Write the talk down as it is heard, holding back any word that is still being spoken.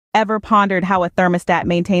ever pondered how a thermostat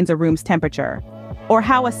maintains a room's temperature? Or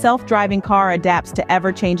how a self-driving car adapts to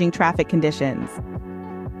ever-changing traffic conditions?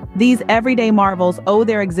 These everyday marvels owe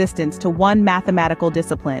their existence to one mathematical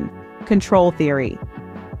discipline: control theory.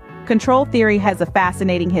 Control theory has a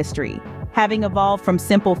fascinating history, having evolved from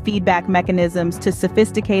simple feedback mechanisms to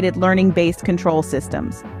sophisticated learning-based control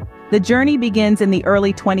systems. The journey begins in the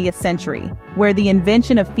early 20th century, where the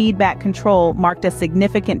invention of feedback control marked a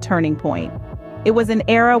significant turning point. It was an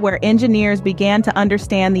era where engineers began to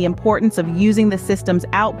understand the importance of using the system's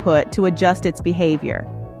output to adjust its behavior.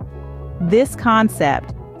 This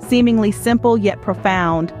concept, seemingly simple yet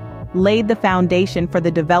profound, laid the foundation for the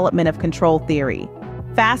development of control theory.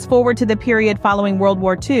 Fast forward to the period following World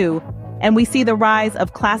War II, and we see the rise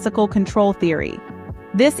of classical control theory.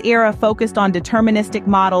 This era focused on deterministic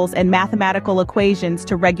models and mathematical equations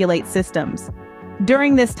to regulate systems.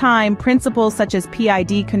 During this time, principles such as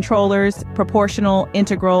PID controllers, proportional,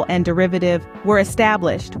 integral, and derivative, were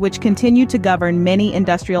established, which continue to govern many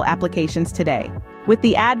industrial applications today. With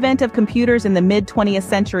the advent of computers in the mid-20th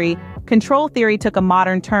century, control theory took a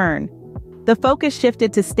modern turn. The focus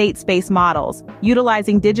shifted to state space models,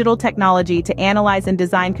 utilizing digital technology to analyze and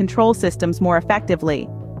design control systems more effectively.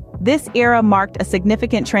 This era marked a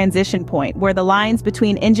significant transition point where the lines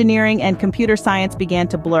between engineering and computer science began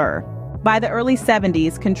to blur. By the early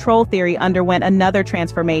 70s, control theory underwent another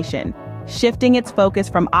transformation, shifting its focus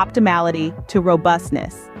from optimality to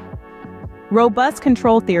robustness. Robust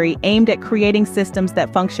control theory aimed at creating systems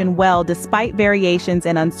that function well despite variations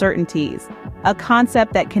and uncertainties, a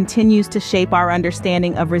concept that continues to shape our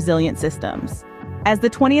understanding of resilient systems. As the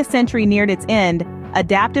 20th century neared its end,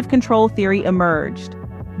 adaptive control theory emerged.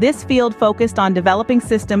 This field focused on developing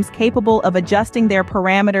systems capable of adjusting their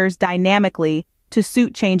parameters dynamically to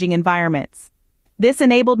suit changing environments. This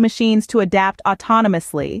enabled machines to adapt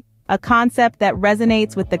autonomously, a concept that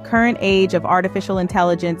resonates with the current age of artificial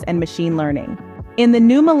intelligence and machine learning. In the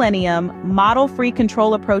new millennium, model-free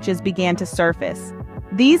control approaches began to surface.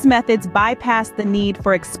 These methods bypassed the need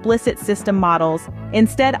for explicit system models,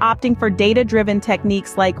 instead opting for data-driven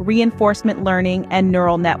techniques like reinforcement learning and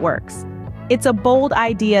neural networks. It's a bold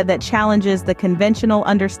idea that challenges the conventional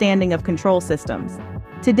understanding of control systems.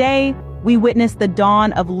 Today, we witness the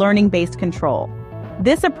dawn of learning-based control.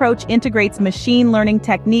 This approach integrates machine learning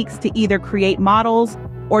techniques to either create models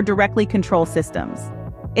or directly control systems.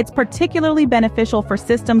 It's particularly beneficial for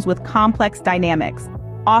systems with complex dynamics,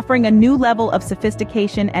 offering a new level of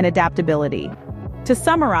sophistication and adaptability. To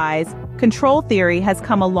summarize, control theory has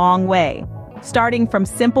come a long way, starting from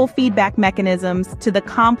simple feedback mechanisms to the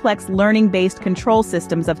complex learning-based control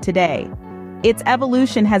systems of today. Its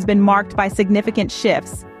evolution has been marked by significant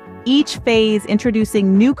shifts, each phase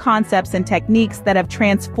introducing new concepts and techniques that have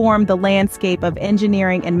transformed the landscape of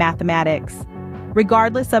engineering and mathematics.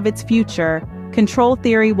 Regardless of its future, control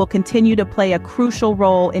theory will continue to play a crucial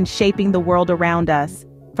role in shaping the world around us,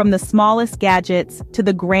 from the smallest gadgets to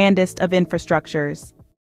the grandest of infrastructures.